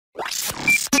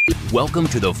Welcome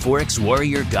to the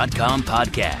ForexWarrior.com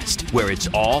podcast, where it's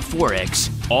all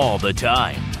Forex all the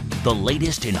time. The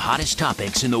latest and hottest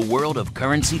topics in the world of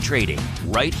currency trading,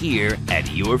 right here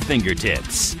at your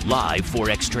fingertips. Live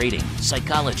Forex trading,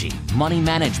 psychology, money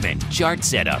management, chart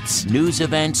setups, news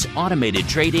events, automated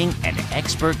trading, and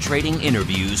expert trading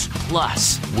interviews.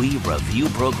 Plus, we review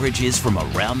brokerages from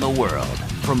around the world.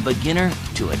 From beginner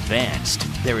to advanced,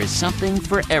 there is something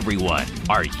for everyone.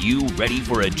 Are you ready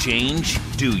for a change?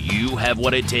 Do you have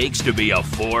what it takes to be a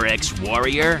Forex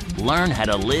warrior? Learn how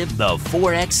to live the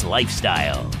Forex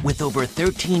lifestyle. With over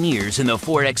 13 years in the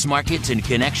Forex markets and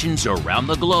connections around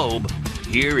the globe,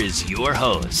 here is your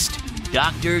host,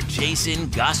 Dr. Jason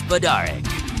Gospodarek.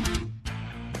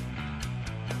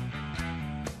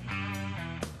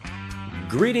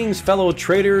 Greetings, fellow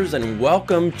traders, and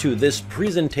welcome to this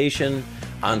presentation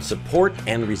on support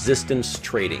and resistance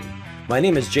trading. My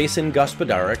name is Jason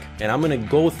Gospodarek, and I'm going to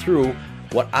go through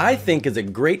what I think is a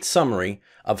great summary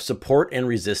of support and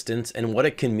resistance and what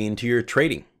it can mean to your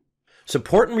trading.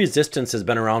 Support and resistance has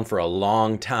been around for a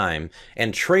long time,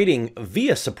 and trading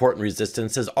via support and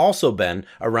resistance has also been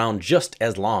around just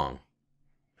as long.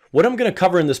 What I'm going to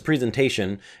cover in this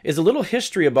presentation is a little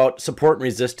history about support and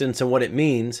resistance and what it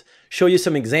means, show you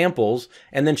some examples,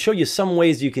 and then show you some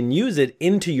ways you can use it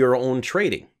into your own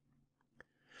trading.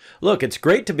 Look, it's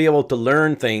great to be able to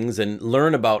learn things and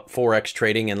learn about Forex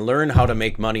trading and learn how to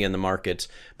make money in the markets,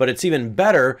 but it's even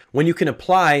better when you can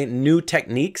apply new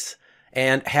techniques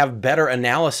and have better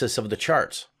analysis of the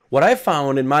charts. What I've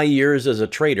found in my years as a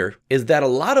trader is that a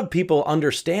lot of people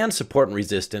understand support and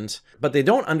resistance, but they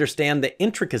don't understand the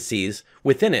intricacies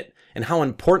within it and how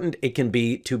important it can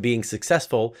be to being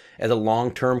successful as a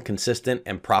long-term, consistent,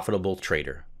 and profitable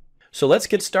trader. So let's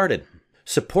get started.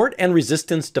 Support and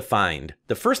resistance defined.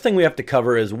 The first thing we have to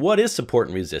cover is what is support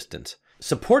and resistance.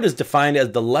 Support is defined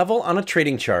as the level on a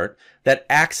trading chart that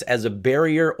acts as a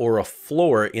barrier or a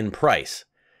floor in price.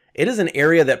 It is an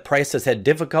area that price has had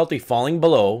difficulty falling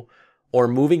below or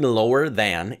moving lower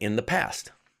than in the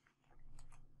past.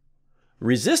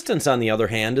 Resistance, on the other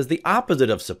hand, is the opposite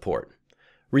of support.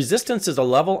 Resistance is a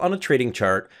level on a trading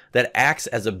chart that acts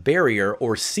as a barrier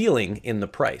or ceiling in the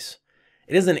price.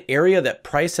 It is an area that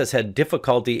price has had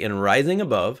difficulty in rising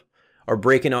above or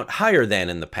breaking out higher than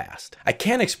in the past. I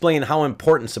can't explain how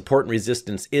important support and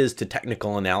resistance is to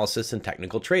technical analysis and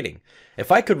technical trading.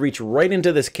 If I could reach right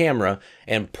into this camera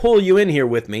and pull you in here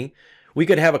with me, we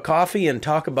could have a coffee and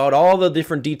talk about all the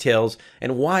different details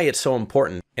and why it's so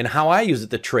important and how I use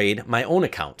it to trade my own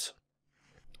accounts.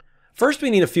 First, we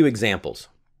need a few examples.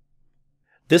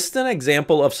 This is an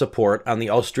example of support on the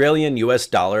Australian US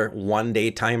dollar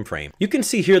one-day time frame. You can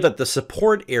see here that the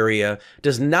support area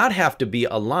does not have to be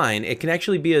a line. It can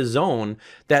actually be a zone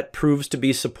that proves to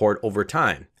be support over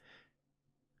time.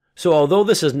 So although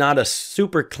this is not a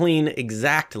super clean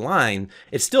exact line,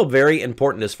 it's still very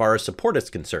important as far as support is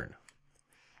concerned.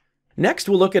 Next,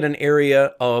 we'll look at an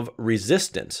area of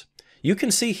resistance. You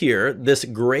can see here this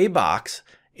gray box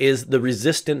is the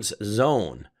resistance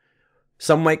zone.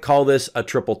 Some might call this a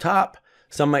triple top,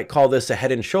 some might call this a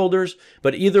head and shoulders,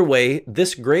 but either way,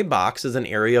 this gray box is an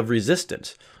area of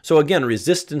resistance. So again,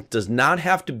 resistance does not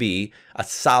have to be a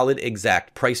solid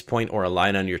exact price point or a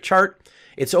line on your chart.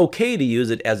 It's okay to use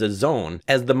it as a zone,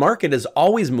 as the market is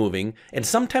always moving, and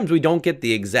sometimes we don't get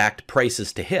the exact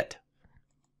prices to hit.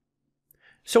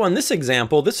 So on this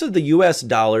example, this is the US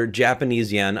dollar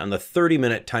Japanese yen on the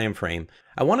 30-minute time frame.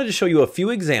 I wanted to show you a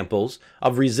few examples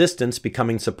of resistance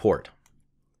becoming support.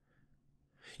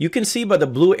 You can see by the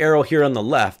blue arrow here on the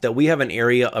left that we have an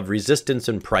area of resistance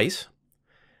in price.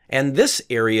 And this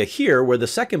area here, where the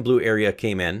second blue area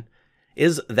came in,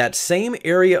 is that same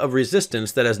area of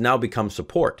resistance that has now become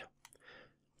support.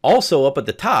 Also up at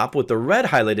the top with the red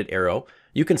highlighted arrow,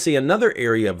 you can see another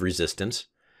area of resistance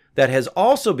that has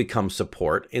also become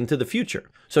support into the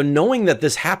future. So knowing that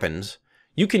this happens,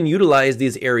 you can utilize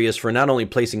these areas for not only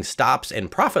placing stops and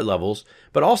profit levels,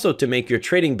 but also to make your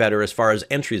trading better as far as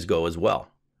entries go as well.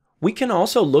 We can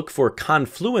also look for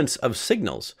confluence of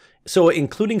signals. So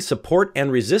including support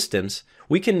and resistance,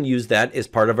 we can use that as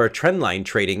part of our trendline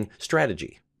trading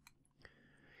strategy.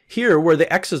 Here, where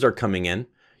the X's are coming in,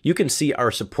 you can see our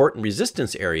support and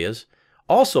resistance areas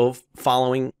also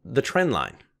following the trend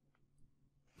line.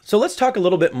 So let's talk a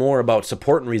little bit more about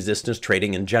support and resistance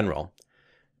trading in general.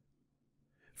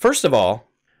 First of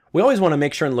all, we always want to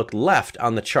make sure and look left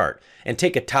on the chart and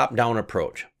take a top-down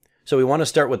approach. So we want to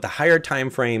start with the higher time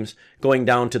frames going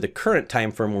down to the current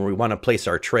time frame where we want to place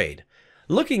our trade.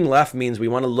 Looking left means we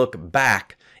want to look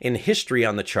back in history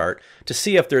on the chart to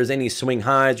see if there's any swing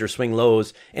highs or swing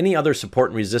lows, any other support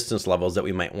and resistance levels that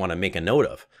we might want to make a note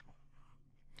of.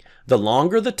 The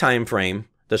longer the time frame,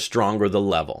 the stronger the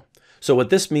level. So what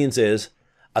this means is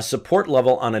a support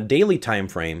level on a daily time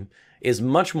frame is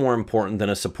much more important than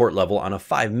a support level on a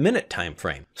 5-minute time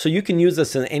frame. So you can use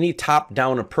this in any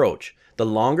top-down approach. The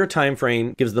longer time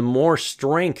frame gives the more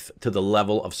strength to the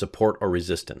level of support or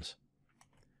resistance.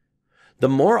 The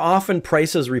more often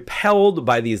price is repelled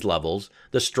by these levels,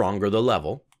 the stronger the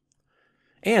level.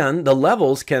 And the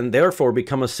levels can therefore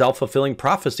become a self-fulfilling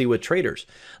prophecy with traders.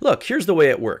 Look, here's the way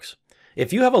it works.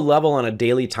 If you have a level on a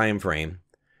daily time frame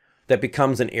that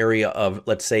becomes an area of,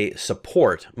 let's say,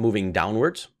 support moving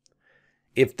downwards,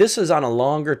 if this is on a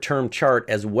longer term chart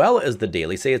as well as the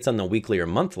daily, say it's on the weekly or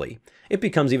monthly, it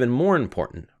becomes even more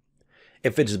important.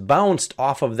 If it's bounced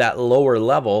off of that lower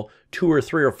level 2 or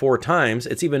 3 or 4 times,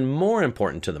 it's even more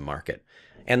important to the market.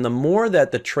 And the more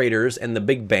that the traders and the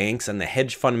big banks and the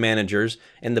hedge fund managers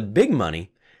and the big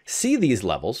money see these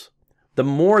levels, the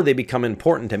more they become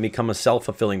important and become a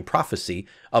self-fulfilling prophecy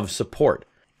of support.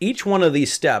 Each one of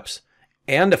these steps,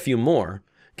 and a few more,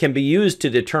 can be used to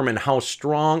determine how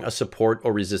strong a support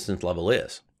or resistance level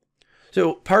is.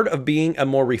 So part of being a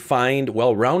more refined,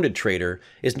 well-rounded trader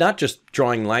is not just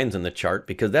drawing lines on the chart,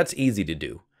 because that's easy to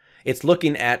do. It's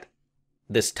looking at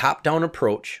this top-down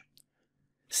approach,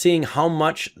 seeing how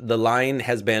much the line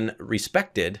has been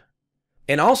respected,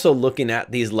 and also looking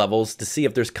at these levels to see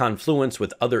if there's confluence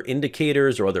with other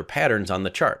indicators or other patterns on the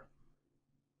chart.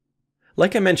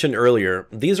 Like I mentioned earlier,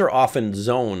 these are often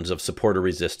zones of support or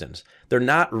resistance. They're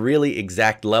not really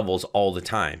exact levels all the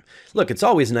time. Look, it's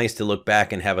always nice to look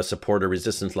back and have a support or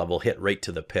resistance level hit right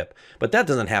to the pip, but that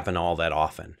doesn't happen all that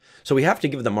often. So we have to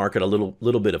give the market a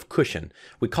little bit of cushion.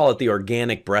 We call it the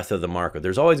organic breath of the market.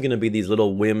 There's always going to be these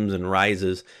little whims and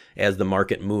rises as the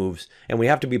market moves, and we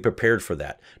have to be prepared for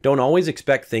that. Don't always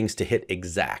expect things to hit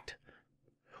exact.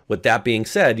 With that being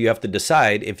said, you have to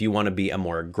decide if you want to be a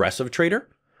more aggressive trader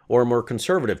or a more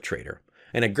conservative trader.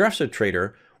 An aggressive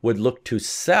trader would look to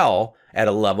sell at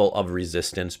a level of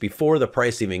resistance before the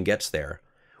price even gets there,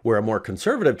 where a more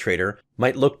conservative trader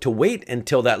might look to wait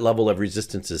until that level of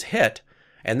resistance is hit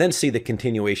and then see the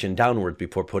continuation downwards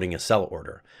before putting a sell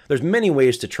order. There's many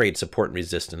ways to trade support and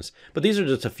resistance, but these are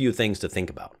just a few things to think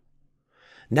about.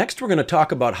 Next, we're going to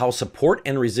talk about how support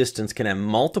and resistance can have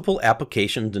multiple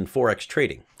applications in Forex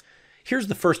trading. Here's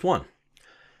the first one.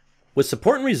 With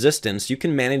support and resistance, you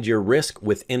can manage your risk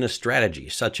within a strategy,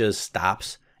 such as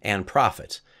stops and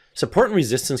profits. Support and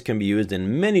resistance can be used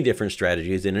in many different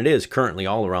strategies, and it is currently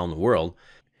all around the world.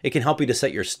 It can help you to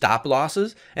set your stop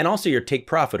losses and also your take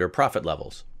profit or profit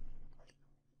levels.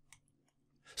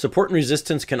 Support and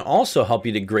resistance can also help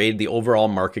you to grade the overall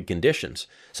market conditions,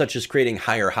 such as creating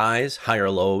higher highs, higher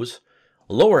lows,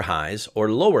 lower highs,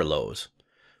 or lower lows.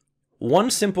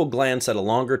 One simple glance at a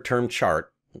longer-term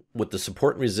chart with the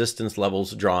support and resistance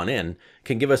levels drawn in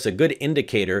can give us a good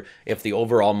indicator if the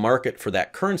overall market for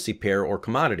that currency pair or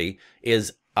commodity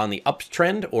is on the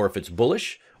uptrend, or if it's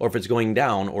bullish, or if it's going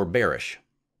down or bearish.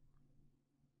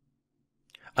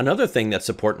 Another thing that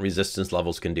support and resistance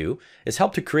levels can do is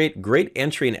help to create great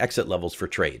entry and exit levels for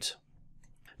trades.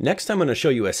 Next, I'm going to show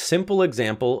you a simple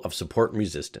example of support and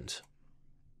resistance.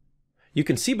 You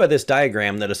can see by this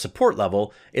diagram that a support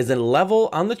level is a level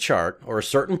on the chart, or a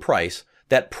certain price,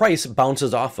 that price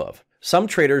bounces off of. Some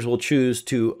traders will choose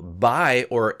to buy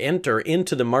or enter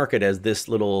into the market, as this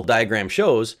little diagram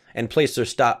shows, and place their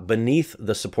stop beneath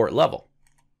the support level.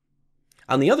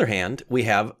 On the other hand, we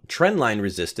have trendline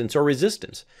resistance or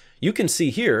resistance. You can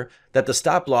see here that the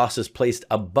stop loss is placed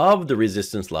above the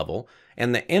resistance level,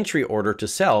 and the entry order to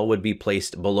sell would be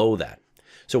placed below that.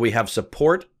 So we have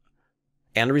support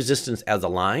and resistance as a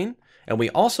line, and we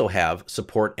also have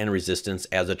support and resistance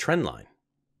as a trend line.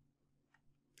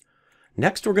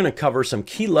 Next, we're going to cover some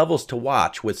key levels to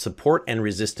watch with support and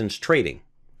resistance trading.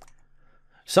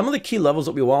 Some of the key levels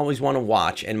that we will always want to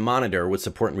watch and monitor with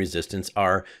support and resistance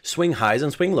are swing highs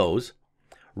and swing lows,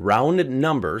 rounded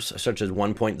numbers such as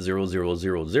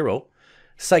 1.0000,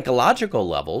 psychological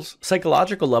levels.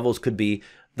 Psychological levels could be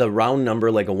the round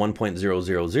number like a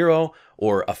 1.000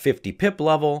 or a 50 pip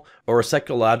level, or a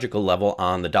psychological level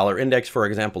on the dollar index, for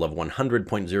example, of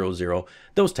 100.00,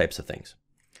 those types of things.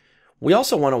 We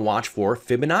also want to watch for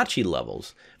Fibonacci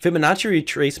levels. Fibonacci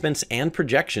retracements and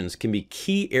projections can be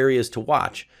key areas to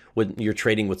watch when you're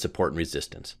trading with support and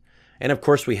resistance. And of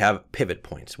course, we have pivot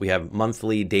points. We have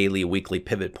monthly, daily, weekly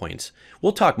pivot points.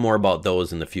 We'll talk more about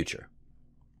those in the future.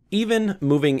 Even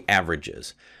moving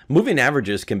averages. Moving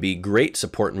averages can be great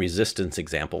support and resistance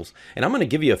examples, and I'm going to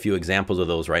give you a few examples of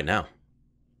those right now.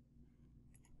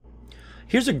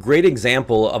 Here's a great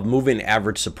example of moving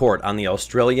average support on the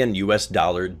Australian US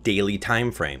dollar daily time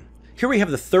frame. Here we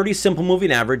have the 30 simple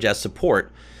moving average as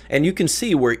support, and you can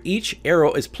see where each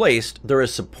arrow is placed, there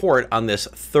is support on this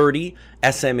 30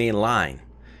 SMA line.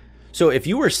 So if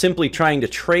you were simply trying to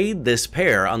trade this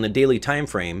pair on the daily time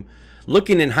frame,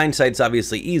 looking in hindsight is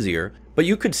obviously easier, but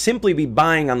you could simply be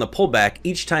buying on the pullback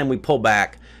each time we pull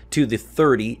back to the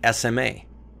 30 SMA.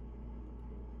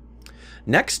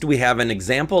 Next, we have an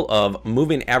example of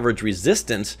moving average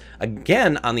resistance,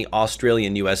 again on the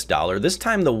Australian US dollar, this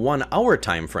time the 1 hour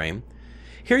time frame.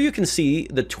 Here you can see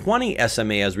the 20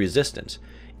 SMA as resistance.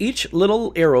 Each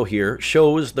little arrow here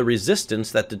shows the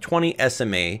resistance that the 20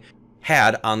 SMA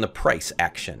had on the price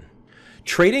action.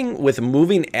 Trading with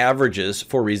moving averages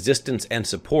for resistance and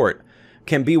support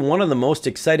can be one of the most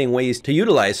exciting ways to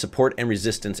utilize support and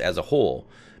resistance as a whole,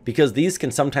 because these can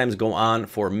sometimes go on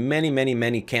for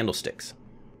many candlesticks.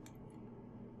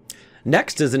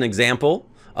 Next is an example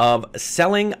of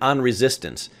selling on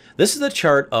resistance. This is a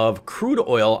chart of crude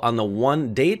oil on the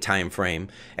 1 day time frame,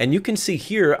 and you can see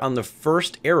here on the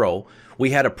first arrow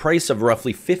we had a price of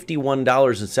roughly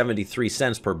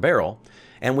 $51.73 per barrel,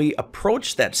 and we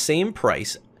approached that same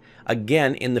price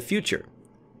again in the future.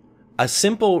 A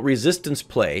simple resistance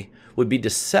play would be to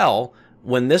sell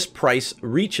when this price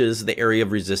reaches the area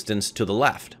of resistance to the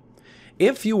left.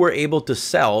 If you were able to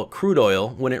sell crude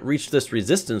oil when it reached this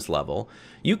resistance level,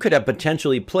 you could have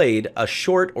potentially played a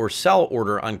short or sell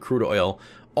order on crude oil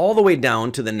all the way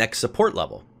down to the next support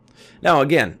level. Now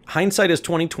again, hindsight is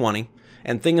 20/20,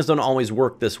 and things don't always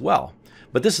work this well.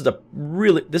 But this is a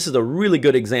really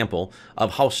good example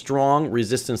of how strong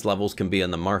resistance levels can be in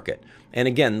the market. And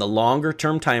again, the longer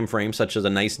term time frame, such as a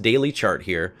nice daily chart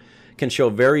here, can show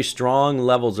very strong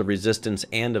levels of resistance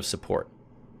and of support.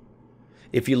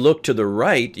 If you look to the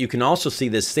right, you can also see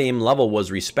this same level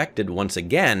was respected once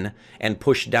again and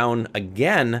pushed down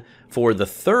again for the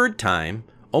third time,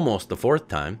 almost the fourth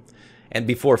time, and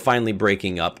before finally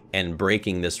breaking up and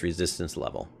breaking this resistance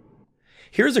level.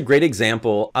 Here's a great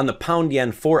example on the pound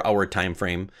yen 4 hour time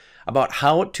frame about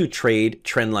how to trade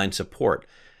trendline support.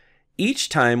 Each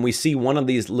time we see one of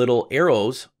these little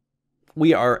arrows,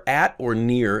 we are at or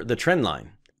near the trend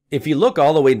line. If you look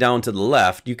all the way down to the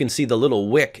left, you can see the little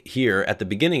wick here at the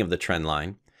beginning of the trend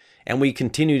line, and we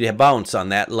continue to bounce on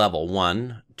that level.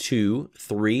 1, 2,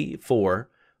 3, 4,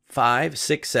 5,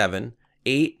 6, 7,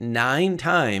 8, 9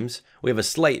 times. We have a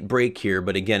slight break here,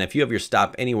 but again, if you have your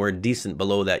stop anywhere decent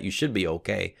below that, you should be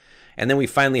okay. And then we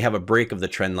finally have a break of the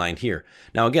trend line here.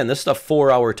 Now again, this is a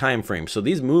 4 hour time frame, so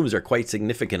these moves are quite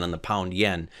significant on the pound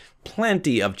yen.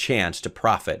 Plenty of chance to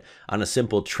profit on a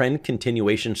simple trend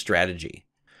continuation strategy.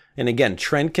 And again,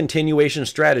 trend continuation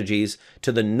strategies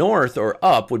to the north or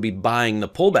up would be buying the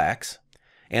pullbacks,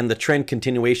 and the trend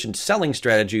continuation selling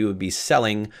strategy would be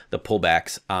selling the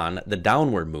pullbacks on the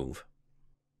downward move.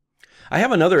 I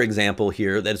have another example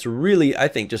here that's really, I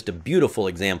think, just a beautiful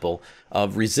example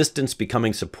of resistance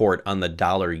becoming support on the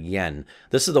dollar yen.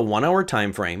 This is a 1 hour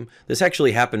time frame. This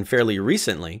actually happened fairly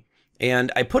recently.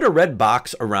 And I put a red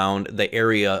box around the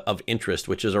area of interest,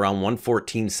 which is around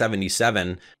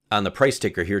 114.77 on the price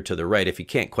ticker here to the right. If you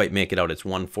can't quite make it out, it's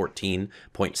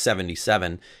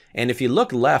 114.77. And if you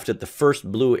look left at the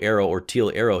first blue arrow or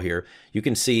teal arrow here, you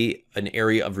can see an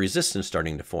area of resistance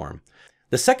starting to form.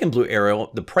 The second blue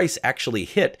arrow, the price actually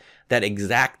hit that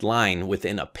exact line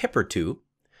within a pip or two.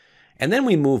 And then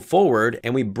we move forward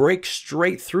and we break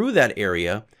straight through that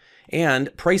area,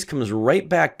 and price comes right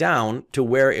back down to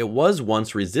where it was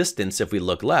once resistance. If we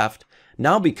look left,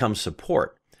 now becomes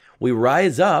support. We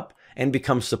rise up and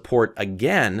become support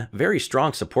again, very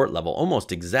strong support level,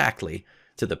 almost exactly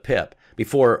to the pip,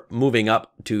 before moving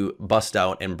up to bust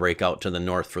out and break out to the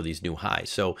north for these new highs.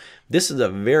 So this is a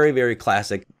very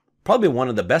classic, probably one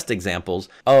of the best examples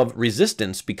of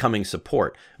resistance becoming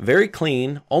support. Very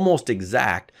clean, almost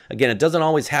exact. Again, it doesn't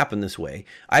always happen this way.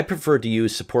 I prefer to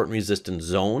use support and resistance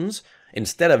zones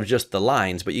instead of just the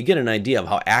lines, but you get an idea of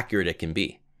how accurate it can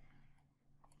be.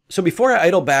 So before I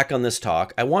idle back on this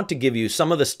talk, I want to give you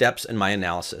some of the steps in my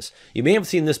analysis. You may have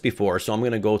seen this before, so I'm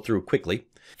going to go through quickly.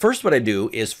 First, what I do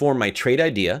is form my trade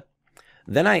idea.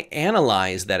 Then I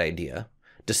analyze that idea,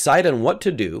 decide on what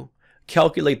to do,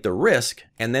 calculate the risk,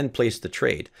 and then place the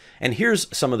trade. And here's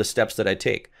some of the steps that I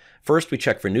take. First, we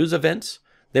check for news events.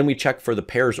 Then we check for the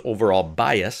pair's overall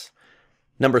bias.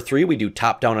 Number 3, we do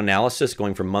top-down analysis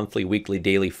going from monthly, weekly,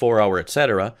 daily, 4 hour,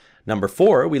 etc. Number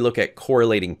 4, we look at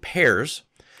correlating pairs.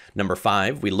 Number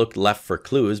 5, we look left for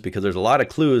clues, because there's a lot of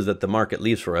clues that the market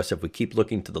leaves for us if we keep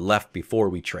looking to the left before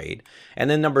we trade. And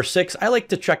then number 6, I like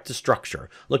to check the structure,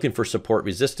 looking for support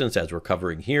resistance as we're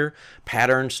covering here,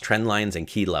 patterns, trend lines, and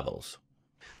key levels.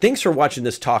 Thanks for watching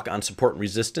this talk on support and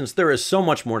resistance. There is so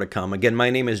much more to come. Again, my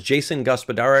name is Jason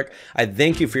Gospodarek. I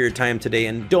thank you for your time today,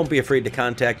 and don't be afraid to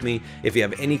contact me if you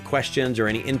have any questions or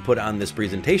any input on this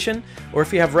presentation, or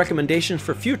if you have recommendations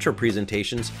for future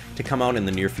presentations to come out in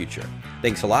the near future.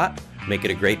 Thanks a lot. Make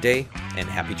it a great day, and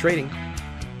happy trading.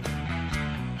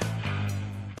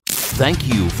 Thank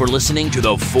you for listening to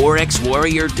the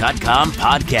ForexWarrior.com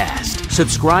podcast.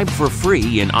 Subscribe for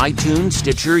free in iTunes,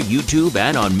 Stitcher, YouTube,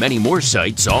 and on many more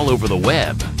sites all over the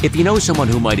web. If you know someone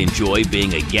who might enjoy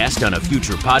being a guest on a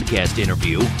future podcast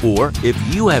interview, or if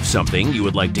you have something you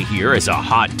would like to hear as a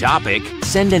hot topic,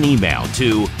 send an email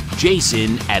to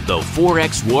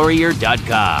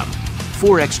jason@theforexwarrior.com.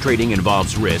 Forex trading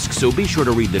involves risk, so be sure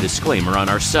to read the disclaimer on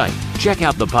our site. Check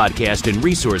out the podcast and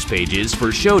resource pages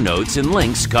for show notes and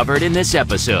links covered in this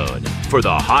episode. For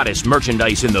the hottest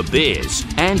merchandise in the biz,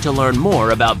 and to learn more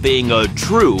about being a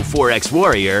true Forex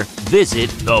warrior,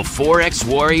 visit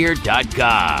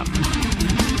theforexwarrior.com.